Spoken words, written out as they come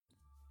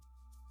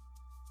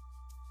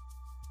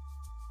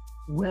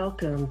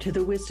Welcome to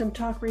the Wisdom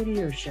Talk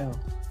Radio Show,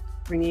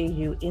 bringing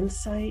you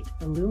insight,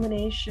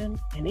 illumination,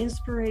 and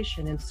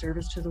inspiration in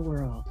service to the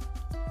world.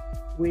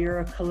 We are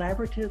a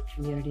collaborative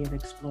community of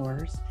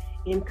explorers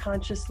in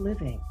conscious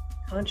living,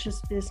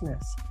 conscious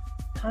business,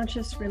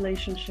 conscious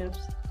relationships,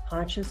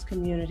 conscious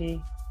community,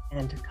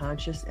 and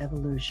conscious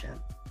evolution.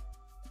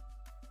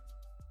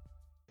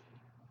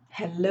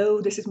 Hello,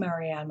 this is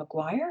Marianne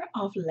McGuire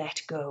of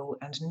Let Go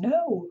and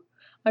Know.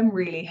 I'm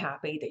really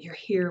happy that you're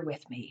here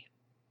with me.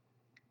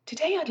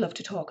 Today I'd love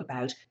to talk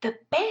about the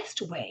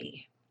best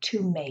way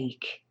to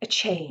make a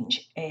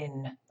change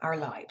in our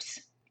lives.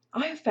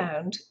 I have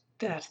found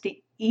that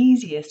the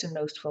easiest and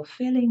most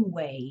fulfilling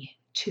way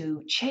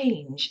to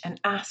change an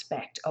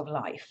aspect of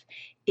life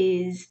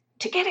is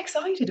to get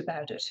excited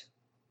about it.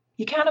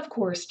 You can, of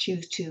course,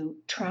 choose to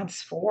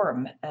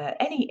transform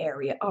any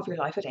area of your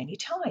life at any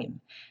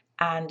time.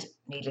 And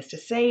needless to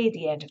say,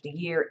 the end of the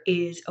year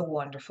is a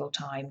wonderful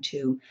time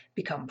to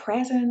become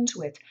present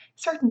with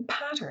certain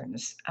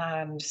patterns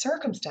and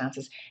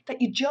circumstances that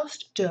you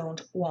just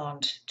don't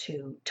want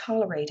to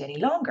tolerate any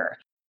longer.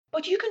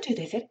 But you can do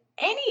this at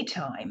any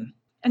time.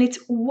 And it's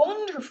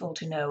wonderful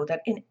to know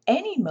that in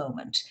any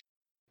moment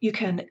you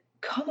can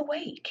come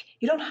awake.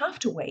 You don't have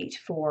to wait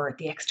for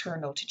the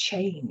external to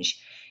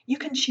change. You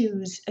can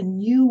choose a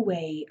new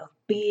way of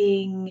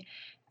being,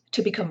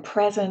 to become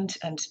present,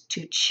 and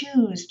to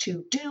choose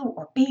to do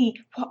or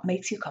be what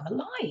makes you come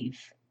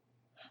alive.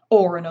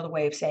 Or another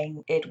way of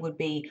saying it would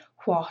be,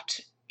 what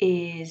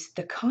is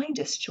the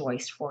kindest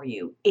choice for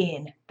you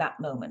in that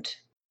moment?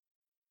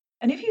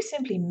 And if you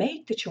simply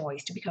make the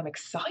choice to become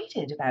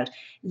excited about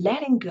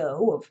letting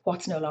go of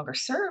what's no longer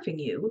serving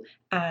you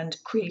and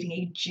creating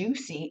a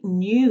juicy,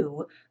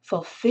 new,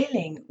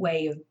 fulfilling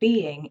way of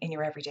being in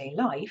your everyday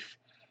life,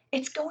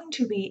 it's going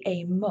to be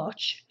a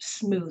much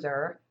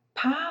smoother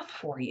path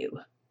for you.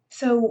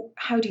 So,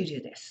 how do you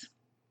do this?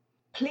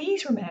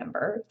 Please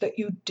remember that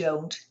you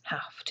don't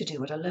have to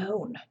do it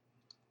alone.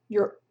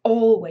 You're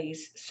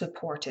always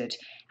supported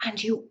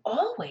and you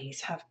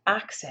always have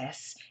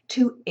access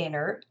to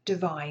inner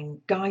divine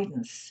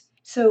guidance.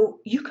 So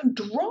you can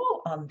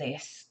draw on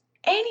this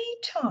any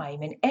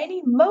time, in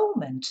any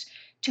moment,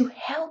 to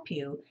help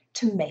you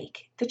to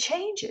make the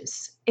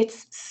changes.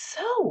 It's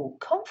so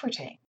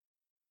comforting.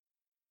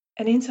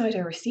 An insight I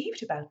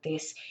received about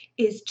this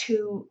is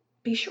to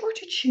be sure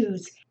to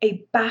choose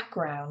a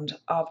background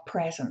of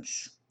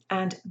presence.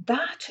 And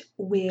that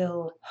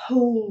will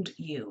hold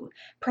you.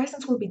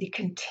 Presence will be the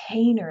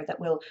container that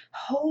will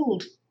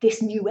hold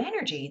this new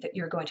energy that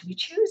you're going to be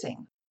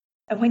choosing.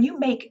 And when you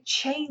make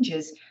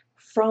changes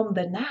from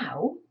the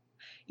now,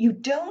 you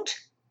don't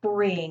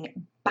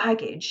bring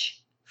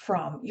baggage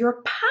from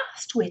your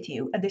past with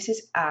you. And this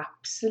is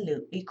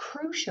absolutely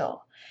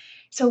crucial.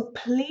 So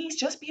please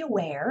just be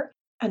aware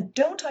and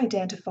don't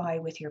identify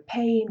with your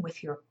pain,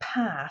 with your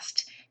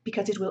past,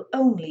 because it will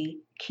only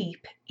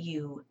keep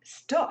you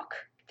stuck.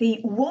 The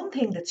one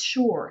thing that's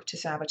sure to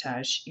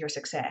sabotage your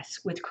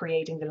success with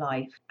creating the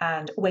life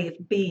and way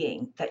of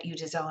being that you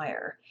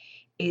desire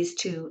is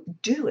to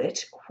do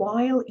it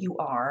while you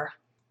are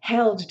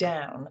held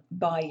down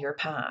by your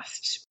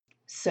past.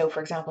 So,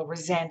 for example,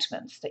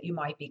 resentments that you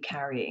might be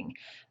carrying,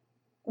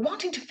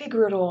 wanting to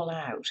figure it all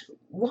out,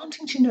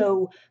 wanting to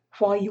know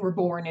why you were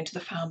born into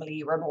the family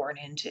you were born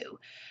into,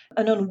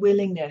 an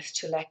unwillingness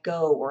to let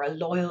go or a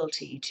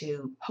loyalty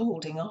to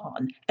holding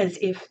on as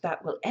if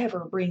that will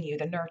ever bring you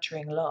the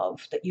nurturing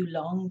love that you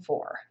long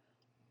for.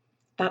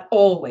 That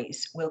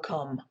always will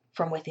come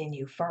from within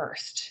you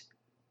first.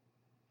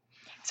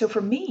 So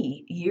for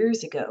me,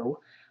 years ago,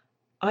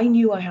 I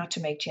knew I had to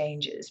make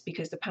changes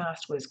because the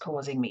past was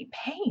causing me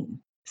pain.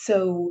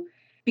 So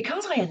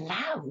because I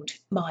allowed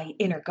my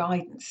inner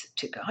guidance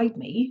to guide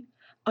me,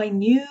 I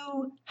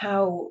knew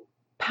how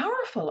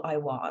powerful I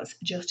was,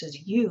 just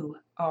as you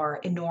are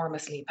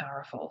enormously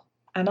powerful.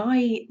 And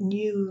I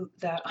knew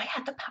that I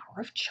had the power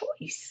of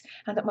choice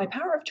and that my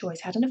power of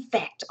choice had an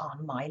effect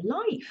on my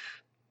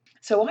life.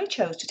 So I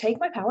chose to take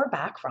my power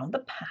back from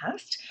the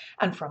past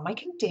and from my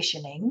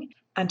conditioning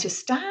and to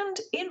stand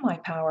in my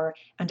power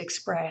and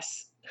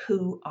express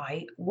who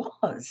I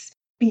was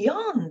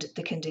beyond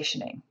the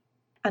conditioning.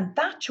 And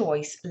that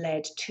choice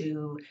led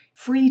to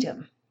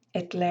freedom.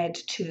 It led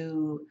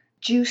to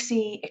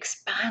juicy,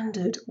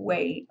 expanded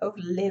way of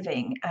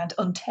living and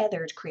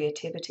untethered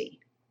creativity.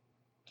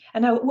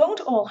 And now it won't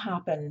all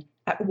happen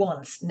at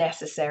once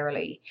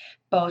necessarily,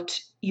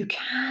 but you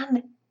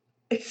can.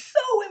 It's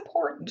so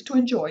important to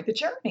enjoy the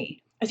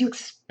journey as you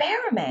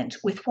experiment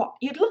with what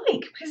you'd like,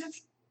 because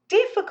it's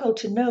difficult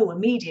to know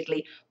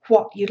immediately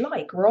what you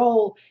like. We're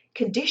all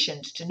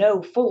conditioned to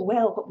know full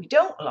well what we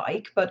don't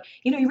like, but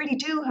you really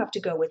do have to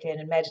go within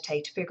and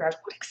meditate to figure out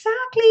what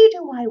exactly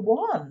do I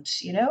want.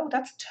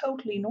 That's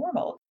totally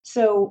normal.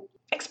 So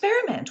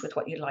experiment with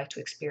what you'd like to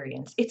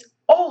experience. It's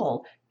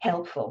all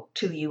helpful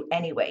to you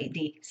anyway.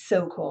 The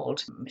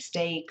so-called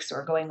mistakes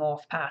or going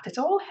off path, it's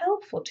all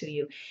helpful to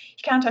you.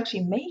 You can't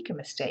actually make a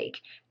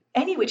mistake.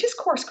 Anyway, just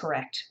course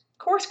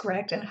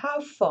correct and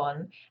have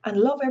fun and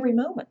love every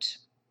moment.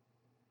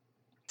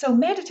 So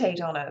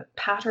meditate on a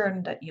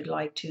pattern that you'd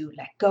like to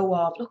let go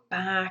of, look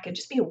back and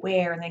just be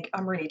aware and think,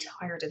 I'm really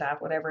tired of that,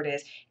 whatever it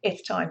is.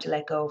 It's time to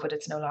let go of it.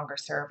 It's no longer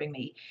serving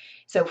me.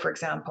 So, for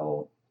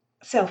example,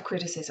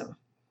 self-criticism.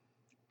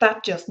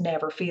 That just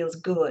never feels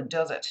good,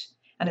 does it?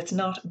 And it's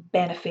not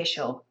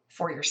beneficial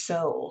for your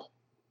soul.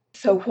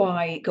 So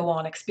why go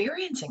on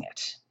experiencing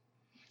it?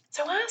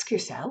 So ask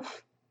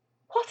yourself,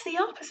 what's the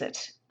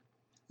opposite?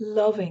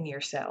 Loving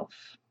yourself,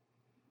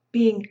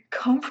 being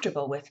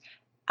comfortable with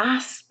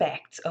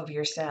aspects of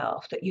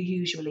yourself that you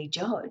usually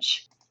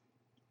judge.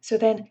 So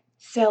then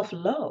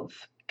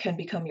self-love can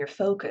become your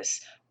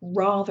focus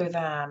rather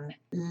than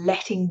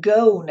letting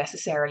go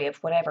necessarily of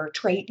whatever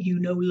trait you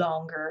no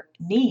longer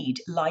need,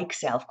 like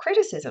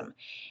self-criticism.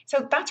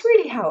 So that's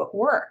really how it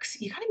works.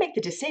 You kind of make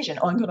the decision,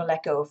 oh, I'm going to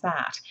let go of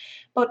that.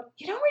 But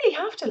you don't really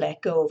have to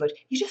let go of it.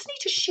 You just need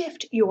to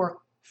shift your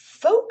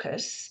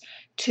focus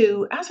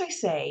to, as I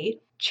say,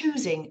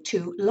 choosing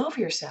to love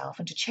yourself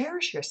and to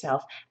cherish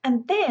yourself.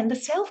 And then the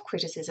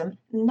self-criticism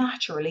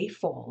naturally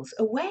falls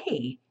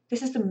away.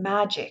 This is the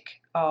magic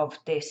of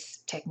this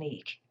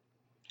technique.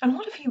 And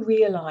what if you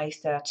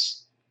realize that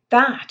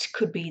that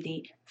could be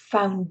the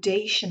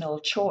foundational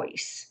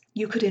choice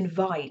you could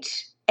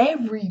invite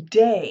every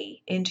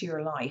day into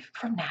your life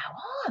from now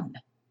on?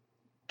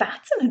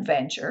 That's an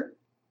adventure.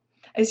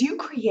 As you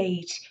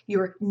create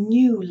your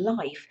new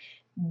life,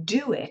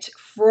 do it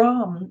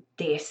from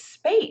this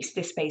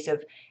space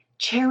of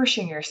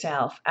cherishing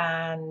yourself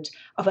and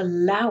of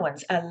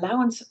allowance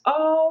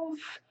of,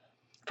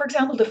 for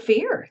example, the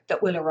fear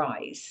that will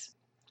arise.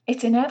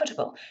 It's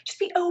inevitable. Just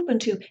be open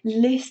to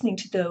listening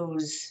to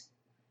those.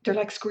 They're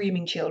like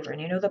screaming children.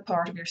 You know, the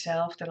part of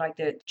yourself, they're like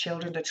the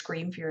children that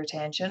scream for your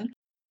attention.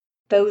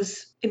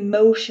 Those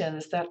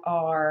emotions that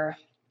are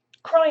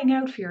crying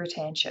out for your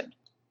attention.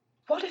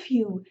 What if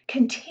you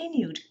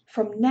continued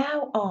from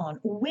now on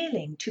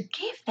willing to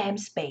give them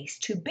space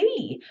to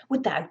be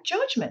without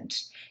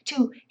judgment,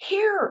 to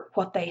hear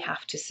what they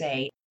have to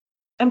say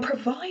and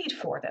provide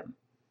for them?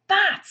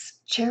 That's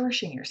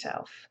cherishing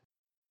yourself.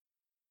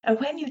 And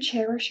when you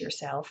cherish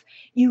yourself,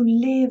 you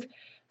live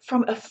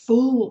from a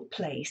full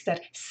place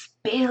that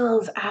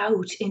spills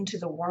out into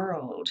the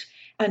world,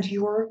 and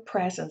your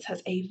presence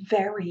has a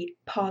very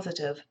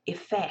positive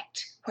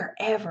effect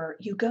wherever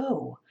you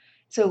go.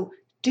 So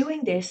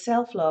doing this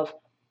self-love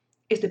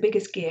is the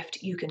biggest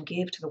gift you can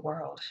give to the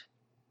world.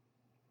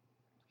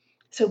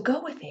 So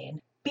go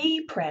within,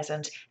 be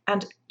present,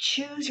 and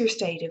choose your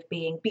state of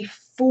being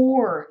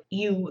before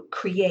you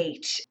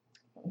create,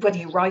 whether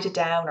you write it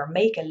down or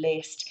make a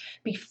list,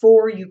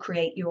 before you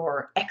create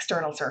your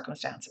external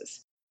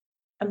circumstances.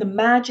 And the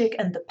magic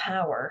and the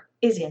power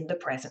is in the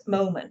present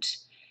moment.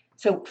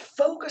 So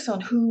focus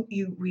on who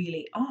you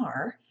really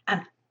are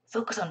and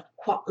focus on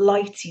what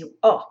lights you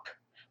up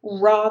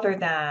rather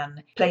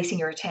than placing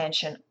your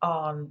attention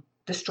on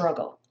the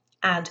struggle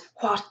and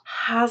what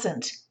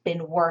hasn't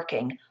been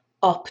working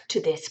up to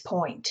this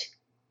point.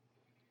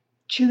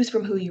 Choose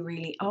from who you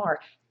really are,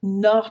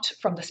 not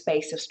from the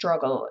space of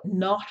struggle,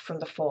 not from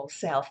the false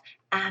self,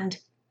 and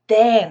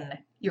then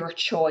your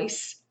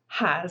choice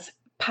has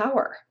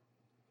power.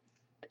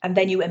 And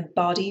then you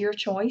embody your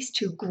choice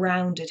to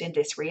ground it in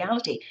this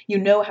reality. You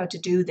know how to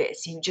do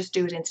this. You just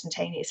do it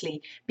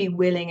instantaneously. Be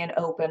willing and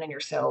open, and your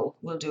soul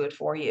will do it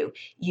for you.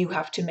 You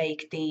have to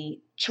make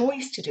the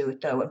choice to do it,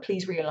 though. And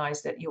please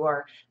realize that you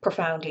are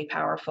profoundly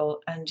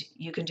powerful and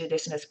you can do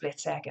this in a split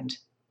second.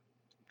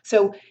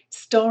 So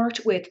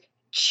start with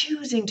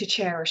choosing to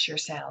cherish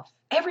yourself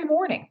every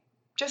morning,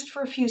 just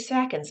for a few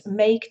seconds.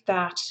 Make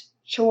that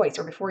choice,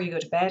 or before you go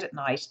to bed at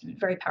night.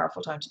 Very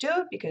powerful time to do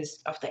it because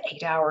of the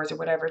 8 hours or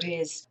whatever it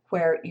is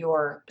where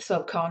your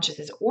subconscious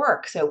is at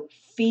work. So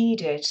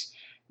feed it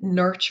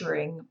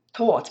nurturing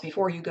thoughts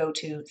before you go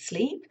to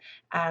sleep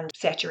and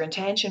set your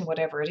intention,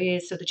 whatever it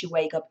is, so that you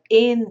wake up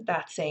in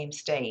that same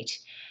state.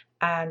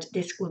 And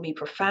this will be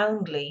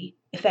profoundly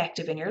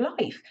effective in your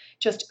life.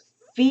 Just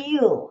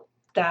feel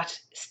that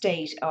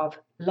state of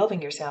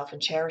loving yourself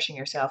and cherishing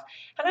yourself.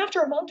 And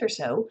after a month or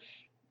so,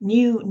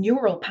 new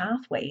neural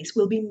pathways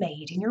will be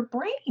made in your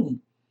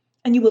brain.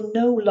 And you will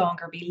no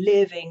longer be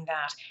living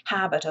that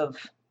habit of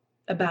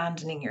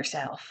abandoning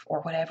yourself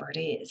or whatever it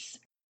is.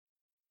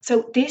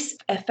 So this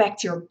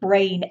affects your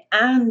brain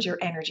and your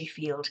energy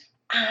field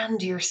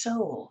and your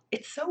soul.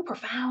 It's so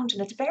profound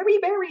and it's very,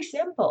 very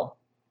simple.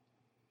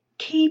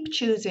 Keep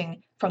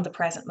choosing from the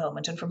present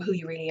moment and from who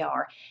you really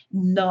are,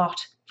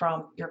 not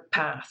from your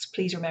past.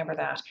 Please remember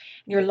that.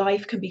 Your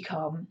life can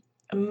become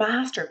a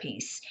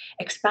masterpiece,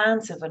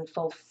 expansive and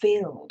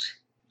fulfilled.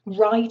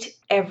 Write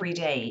every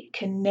day.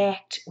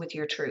 Connect with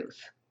your truth.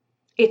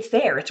 It's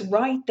there. It's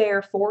right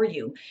there for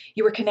you.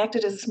 You were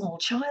connected as a small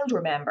child,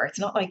 remember. It's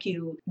not like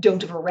you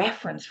don't have a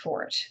reference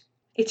for it.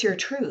 It's your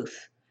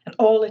truth. And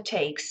all it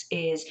takes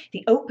is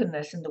the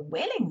openness and the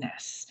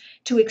willingness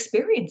to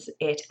experience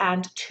it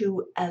and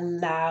to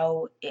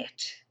allow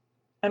it.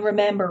 And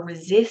remember,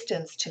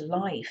 resistance to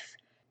life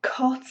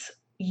cuts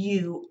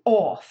you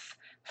off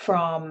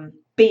from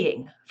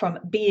being, from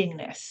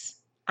beingness,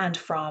 and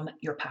from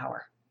your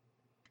power.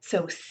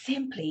 So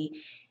simply,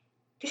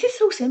 this is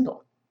so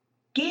simple.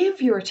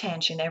 Give your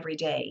attention every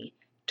day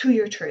to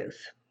your truth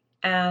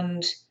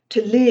and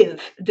to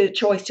live the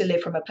choice to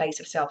live from a place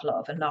of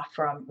self-love and not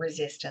from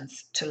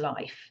resistance to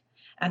life,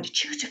 and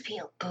choose to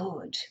feel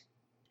good.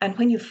 And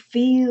when you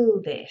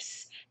feel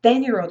this,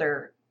 then your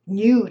other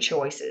new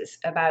choices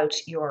about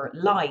your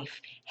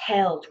life,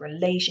 health,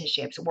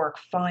 relationships, work,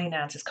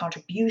 finances,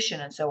 contribution,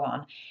 and so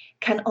on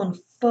can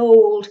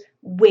unfold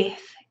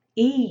with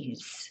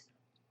ease.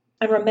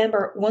 And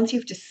remember, once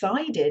you've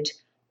decided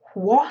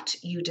what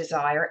you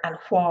desire and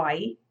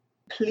why,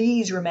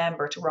 please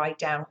remember to write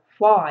down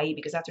why,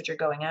 because that's what you're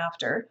going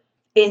after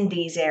in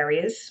these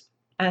areas,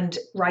 and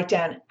write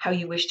down how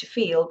you wish to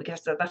feel,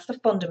 because that's the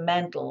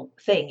fundamental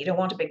thing. You don't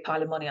want a big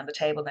pile of money on the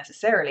table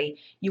necessarily.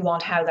 You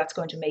want how that's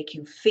going to make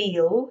you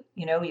feel,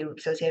 you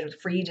associate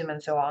with freedom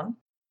and so on.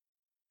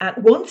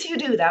 And once you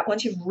do that,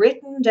 once you've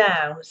written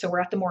down, so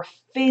we're at the more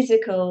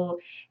physical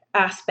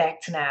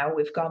aspects now,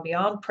 we've gone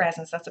beyond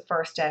presence, that's the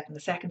first step. And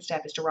the second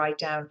step is to write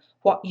down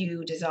what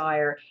you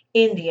desire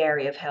in the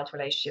area of health,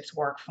 relationships,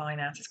 work,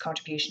 finances,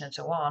 contribution, and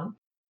so on.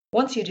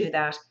 Once you do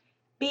that,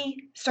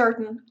 be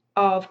certain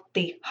of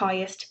the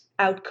highest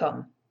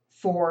outcome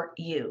for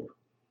you.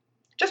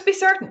 Just be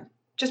certain.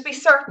 Just be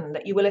certain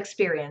that you will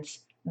experience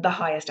the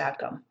highest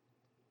outcome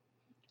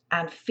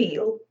and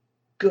feel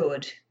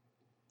good.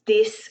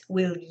 This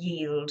will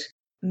yield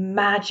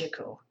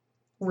magical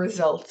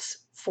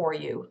results for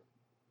you.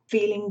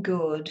 Feeling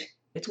good,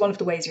 it's one of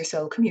the ways your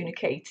soul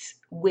communicates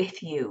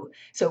with you.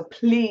 So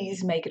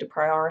please make it a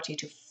priority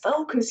to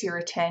focus your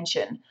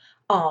attention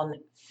on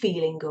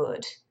feeling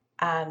good,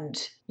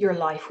 and your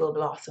life will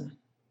blossom.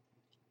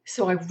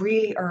 So I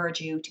really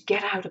urge you to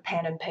get out a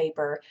pen and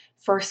paper,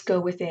 first go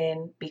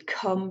within,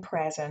 become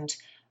present,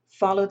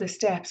 follow the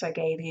steps I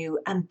gave you,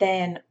 and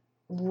then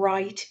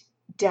write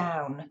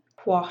down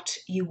what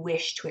you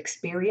wish to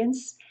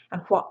experience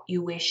and what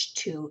you wish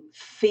to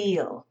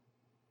feel.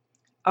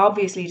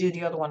 Obviously, do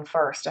the other one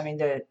first. I mean,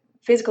 the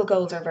physical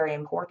goals are very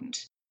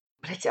important,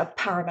 but it's of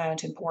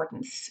paramount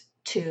importance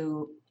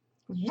to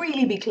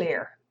really be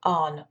clear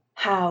on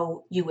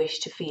how you wish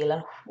to feel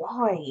and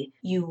why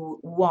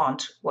you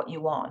want what you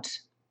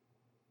want.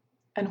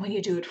 And when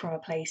you do it from a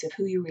place of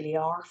who you really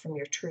are, from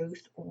your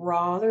truth,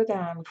 rather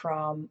than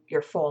from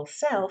your false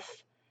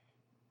self,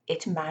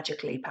 it's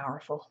magically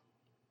powerful.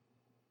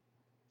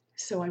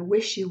 So I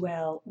wish you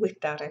well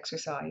with that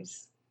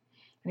exercise.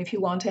 And if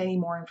you want any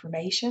more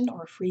information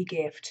or a free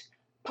gift,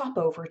 pop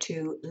over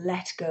to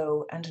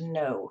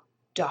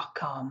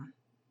letgoandknow.com.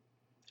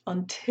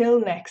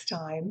 Until next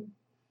time,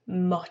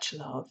 much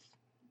love.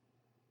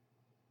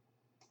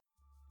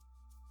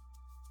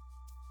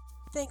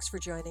 Thanks for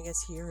joining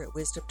us here at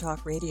Wisdom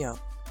Talk Radio.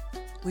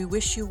 We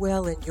wish you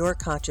well in your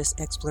conscious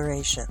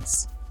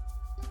explorations.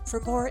 For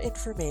more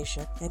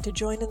information and to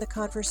join in the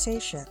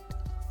conversation,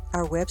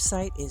 our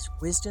website is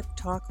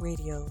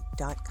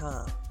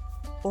wisdomtalkradio.com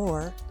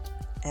or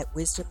at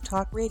Wisdom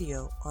Talk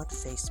Radio on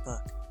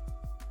Facebook.